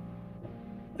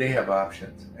 They have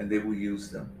options and they will use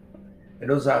them. And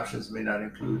those options may not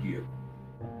include you.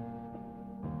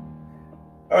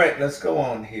 All right, let's go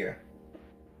on here.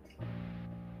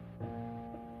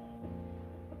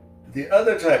 The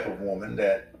other type of woman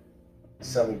that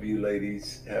some of you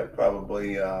ladies have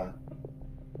probably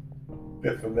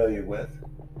been familiar with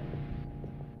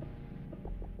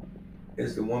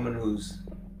is the woman who's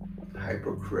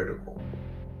hypercritical,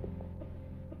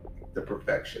 the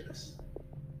perfectionist.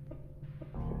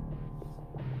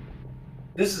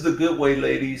 This is a good way,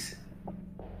 ladies,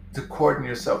 to cordon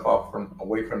yourself off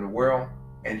away from the world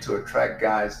and to attract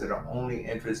guys that are only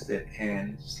interested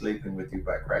in sleeping with you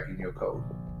by cracking your code.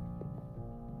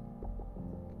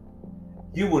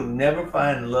 You will never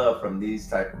find love from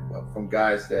from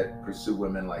guys that pursue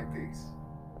women like these.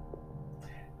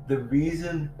 The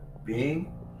reason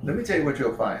being, let me tell you what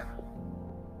you'll find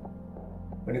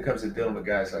when it comes to dealing with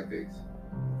guys like these.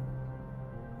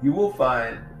 You will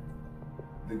find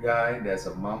the guy that's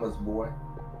a mama's boy,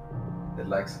 that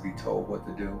likes to be told what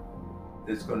to do,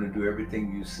 that's going to do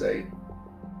everything you say,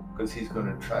 because he's going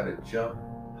to try to jump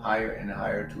higher and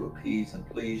higher to appease and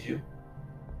please you.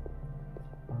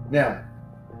 Now,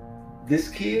 this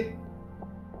kid,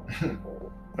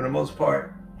 for the most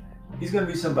part, he's going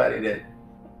to be somebody that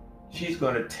she's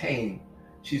going to tame,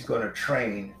 she's going to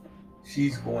train,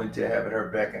 she's going to have at her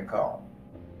beck and call.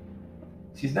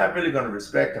 She's not really going to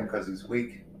respect him because he's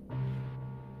weak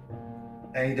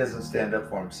and he doesn't stand up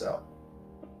for himself.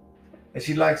 And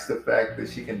she likes the fact that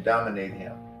she can dominate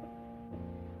him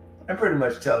and pretty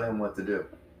much tell him what to do.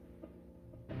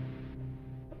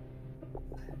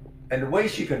 And the way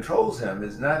she controls him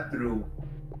is not through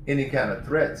any kind of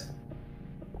threats.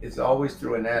 It's always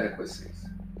through inadequacies,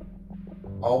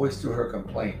 always through her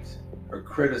complaints, her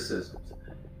criticisms,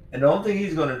 And the only thing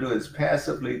he's going to do is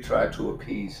passively try to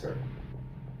appease her.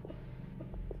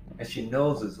 And she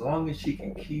knows as long as she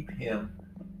can keep him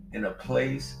in a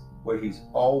place where he's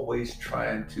always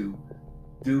trying to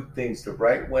do things the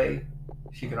right way,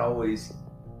 she can always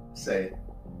say,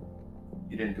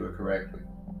 you didn't do it correctly.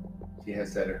 She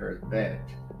has that at her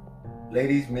advantage.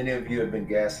 Ladies, many of you have been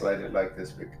gaslighted like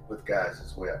this with guys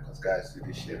as well, because guys do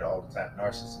this shit all the time,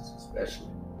 narcissists especially.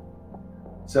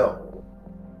 So,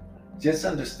 just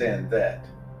understand that.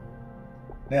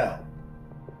 Now,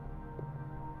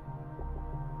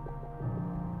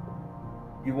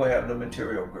 you will have the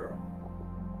material girl,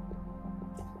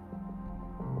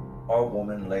 or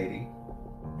woman, lady,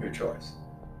 your choice.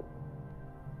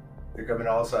 They come in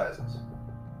all sizes,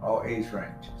 all age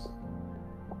ranges.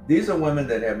 These are women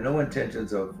that have no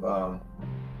intentions of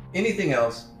anything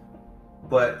else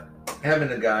but having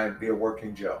a guy be a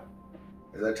working Joe.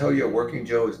 As I told you, a working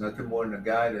Joe is nothing more than a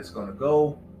guy that's going to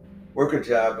go work a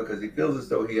job because he feels as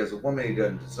though he has a woman he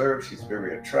doesn't deserve. She's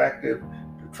very attractive,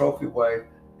 the trophy wife,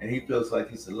 and he feels like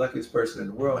he's the luckiest person in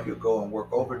the world. He'll go and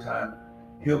work overtime.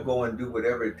 He'll go and do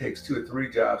whatever it takes, 2 or 3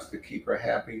 jobs to keep her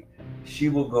happy. She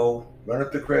will go run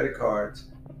up the credit cards,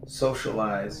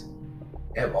 socialize,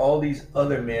 have all these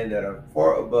other men that are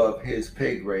far above his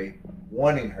pay grade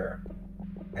wanting her.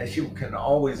 And she can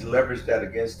always leverage that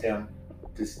against him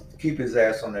to keep his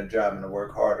ass on that job and to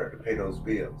work harder to pay those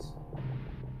bills.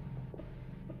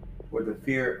 For the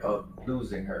fear of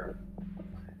losing her.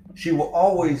 She will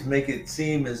always make it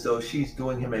seem as though she's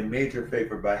doing him a major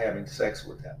favor by having sex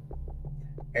with him,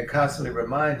 and constantly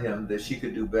remind him that she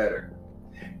could do better.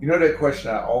 You know that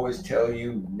question I always tell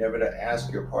you never to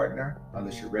ask your partner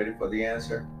unless you're ready for the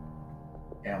answer?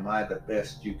 Am I the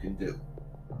best you can do?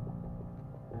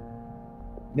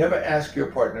 Never ask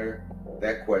your partner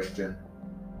that question,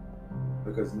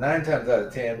 because 9 times out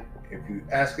of 10, if you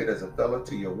ask it as a fella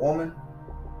to your woman,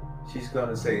 she's going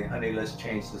to say, honey, let's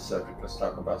change the subject. Let's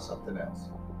talk about something else,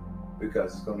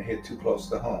 because it's going to hit too close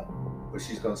to home. But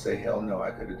she's going to say, hell no, I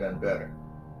could have done better.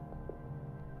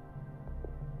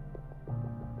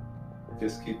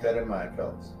 Just keep that in mind,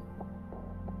 fellas.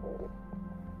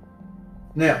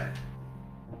 Now,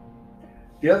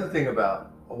 the other thing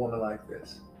about a woman like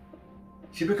this,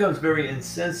 she becomes very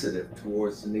insensitive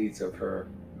towards the needs of her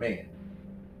man.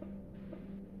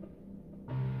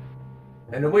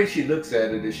 And the way she looks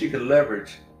at it is she could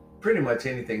leverage pretty much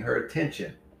anything, her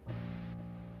attention,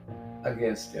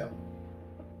 against him.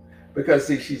 Because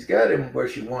see, she's got him where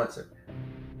she wants him.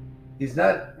 He's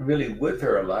not really with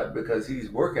her a lot because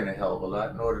he's working a hell of a lot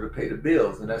in order to pay the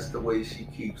bills, and that's the way she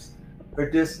keeps her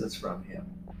distance from him.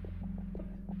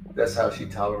 That's how she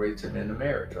tolerates him in a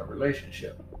marriage or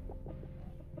relationship.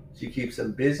 She keeps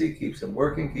him busy, keeps him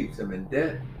working, keeps him in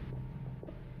debt.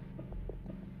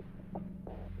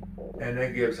 And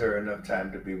that gives her enough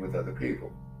time to be with other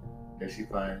people that she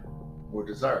finds more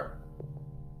desirable.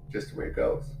 Just the way it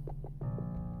goes.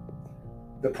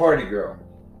 The party girl,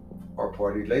 or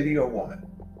party lady or woman.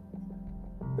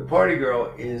 The party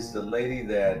girl is the lady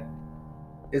that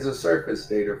is a surface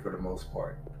dater for the most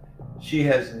part. She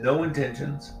has no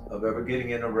intentions of ever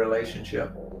getting in a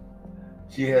relationship.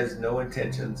 She has no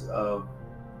intentions of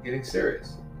getting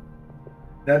serious.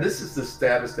 Now, this is the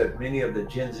status that many of the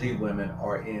Gen Z women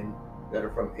are in that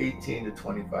are from 18 to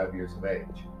 25 years of age.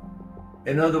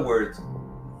 In other words,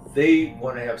 they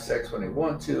want to have sex when they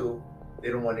want to. They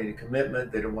don't want any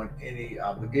commitment. They don't want any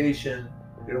obligation.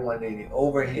 They don't want any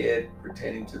overhead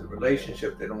pertaining to the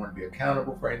relationship. They don't want to be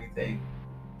accountable for anything.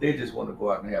 They just want to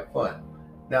go out and have fun.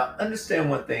 Now,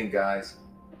 understand one thing, guys.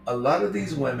 A lot of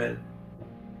these women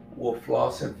will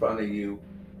floss in front of you.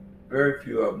 Very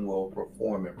few of them will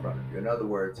perform in front of you. In other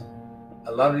words,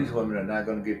 a lot of these women are not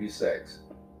going to give you sex.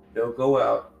 They'll go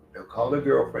out, they'll call their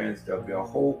girlfriends, there'll be a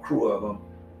whole crew of them.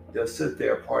 They'll sit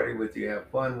there, party with you, have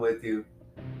fun with you.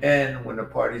 And when the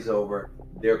party's over,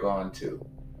 they're gone too.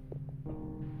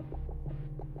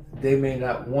 They may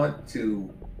not want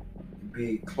to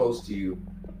be close to you.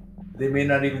 They may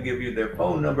not even give you their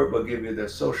phone number, but give you their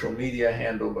social media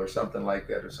handle or something like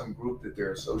that, or some group that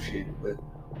they're associated with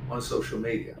on social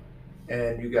media.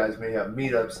 And you guys may have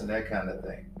meetups and that kind of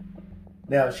thing.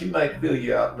 Now, she might fill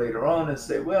you out later on and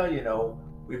say, well, you know,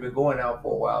 we've been going out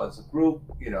for a while as a group,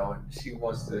 you know, and she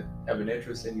wants to have an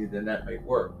interest in you, then that may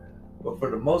work. But for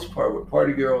the most part, with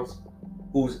party girls,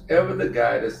 who's ever the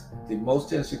guy that's the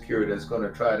most insecure, that's going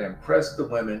to try to impress the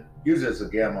women, usually as a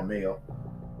gamma male,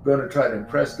 going to try to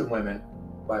impress the women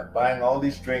by buying all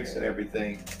these drinks and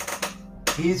everything,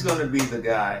 he's going to be the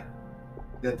guy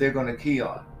that they're going to key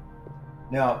on.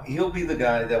 Now, he'll be the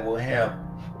guy that will have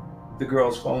the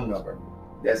girl's phone number.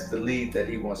 That's the lead that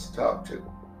he wants to talk to.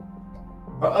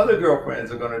 Her other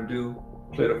girlfriends are going to do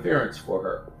clitoference for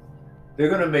her. They're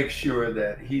going to make sure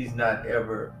that he's not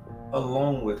ever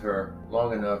alone with her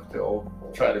long enough to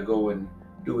try to go and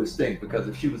do his thing, because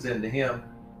if she was into him,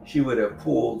 she would have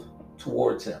pulled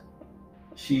towards him.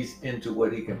 She's into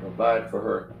what he can provide for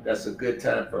her. That's a good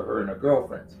time for her and her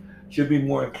girlfriends. She'll be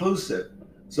more inclusive.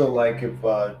 So like if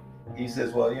he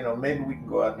says, well, maybe we can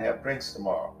go out and have drinks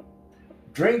tomorrow.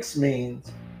 Drinks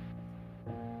means,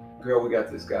 girl, we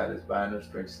got this guy that's buying us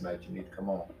drinks tonight. You need to come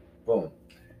on. Boom.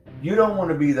 You don't want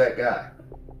to be that guy.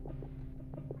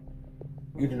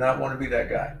 You do not want to be that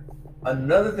guy.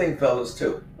 Another thing, fellas,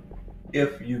 too,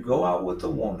 if you go out with a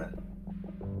woman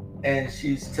and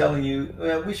she's telling you,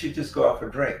 well, we should just go out for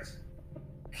drinks,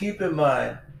 keep in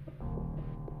mind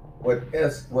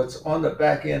what's on the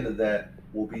back end of that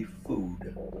will be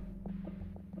food.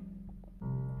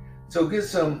 So get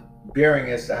some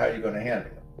bearing as to how you're going to handle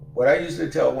it. What I usually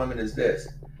tell women is this: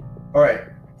 all right,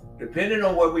 depending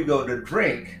on what we go to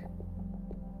drink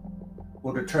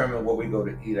will determine what we go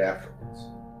to eat afterwards.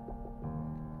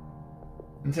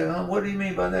 And say, what do you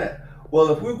mean by that?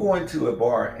 Well, if we're going to a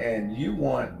bar and you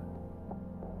want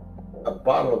a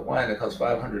bottle of wine that costs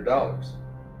 $500,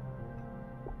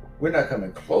 we're not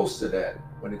coming close to that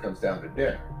when it comes down to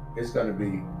dinner. It's going to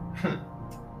be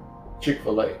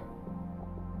Chick-fil-A.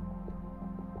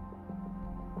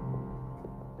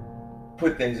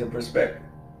 Put things in perspective.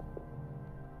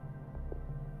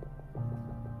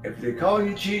 If they call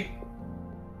you cheap,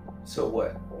 so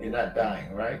what? You're not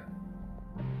dying, right?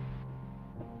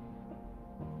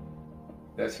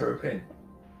 That's her opinion.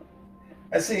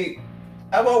 And see,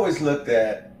 I've always looked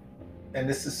at, and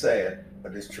this is sad,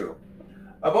 but it's true,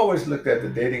 I've always looked at the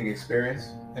dating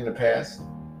experience in the past.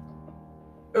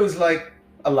 It was like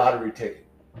a lottery ticket.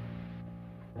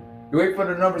 You wait for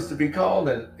the numbers to be called,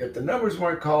 and if the numbers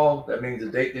weren't called, that means the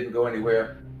date didn't go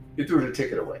anywhere. You threw the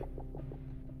ticket away.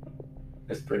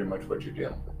 That's pretty much what you're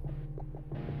dealing with.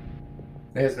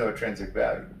 It has no intrinsic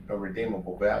value, no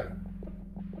redeemable value.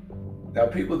 Now,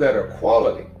 people that are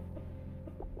quality,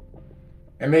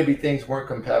 and maybe things weren't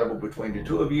compatible between the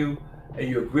two of you, and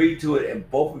you agreed to it,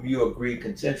 and both of you agreed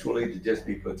consensually to just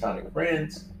be platonic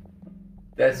friends,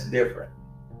 that's different.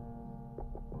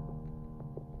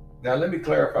 Now, let me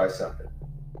clarify something.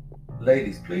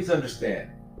 Ladies, please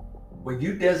understand, when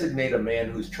you designate a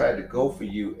man who's tried to go for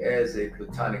you as a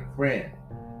platonic friend,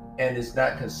 and it's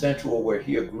not consensual where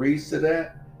he agrees to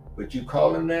that, but you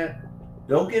call him that,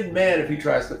 don't get mad if he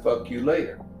tries to fuck you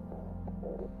later.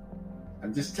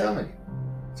 I'm just telling you.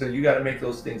 So you got to make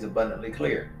those things abundantly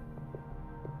clear,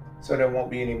 so there won't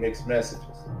be any mixed messages.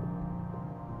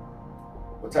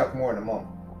 We'll talk more in a moment.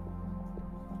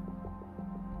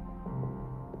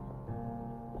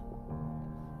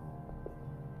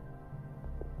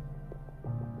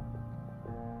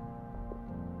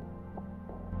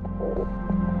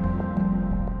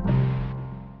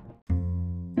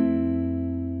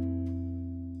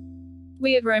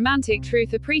 We at Romantic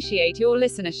Truth appreciate your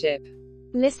listenership.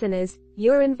 Listeners,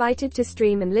 you're invited to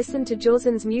stream and listen to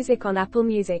Jawson's music on Apple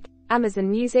Music, Amazon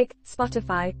Music,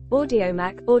 Spotify,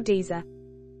 Audiomack, or Deezer.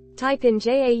 Type in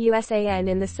JAUSAN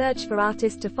in the search for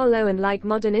artists to follow and like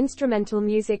modern instrumental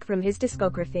music from his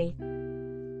discography.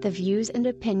 The views and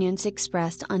opinions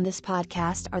expressed on this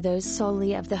podcast are those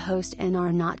solely of the host and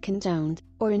are not condoned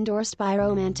or endorsed by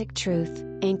Romantic Truth,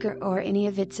 Anchor, or any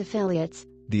of its affiliates.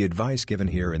 The advice given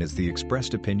herein is the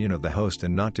expressed opinion of the host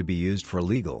and not to be used for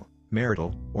legal,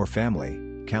 marital, or family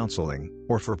counseling,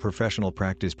 or for professional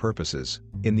practice purposes.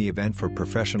 In the event for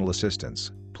professional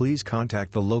assistance, please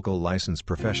contact the local licensed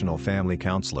professional family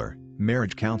counselor,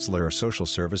 marriage counselor, or social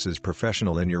services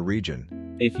professional in your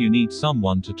region. If you need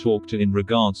someone to talk to in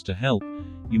regards to help,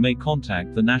 you may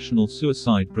contact the National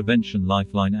Suicide Prevention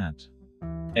Lifeline at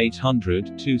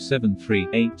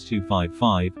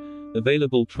 800-273-8255,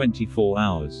 available 24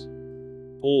 hours.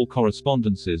 All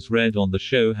correspondences read on the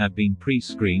show have been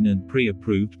pre-screened and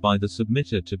pre-approved by the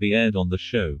submitter to be aired on the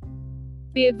show.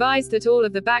 Be advised that all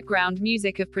of the background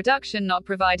music of production not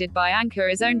provided by Anchor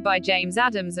is owned by James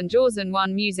Adams and Jawson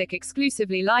One Music,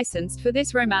 exclusively licensed for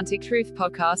this Romantic Truth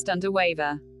podcast under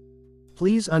waiver.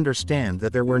 Please understand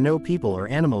that there were no people or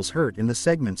animals hurt in the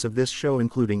segments of this show,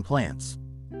 including plants.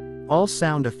 All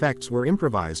sound effects were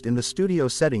improvised in the studio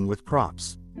setting with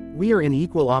props. We are an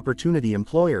equal opportunity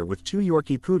employer with 2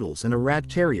 Yorkie poodles and a rat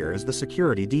terrier as the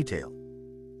security detail.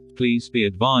 Please be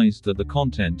advised that the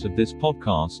content of this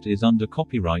podcast is under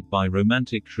copyright by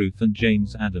Romantic Truth and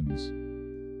James Adams.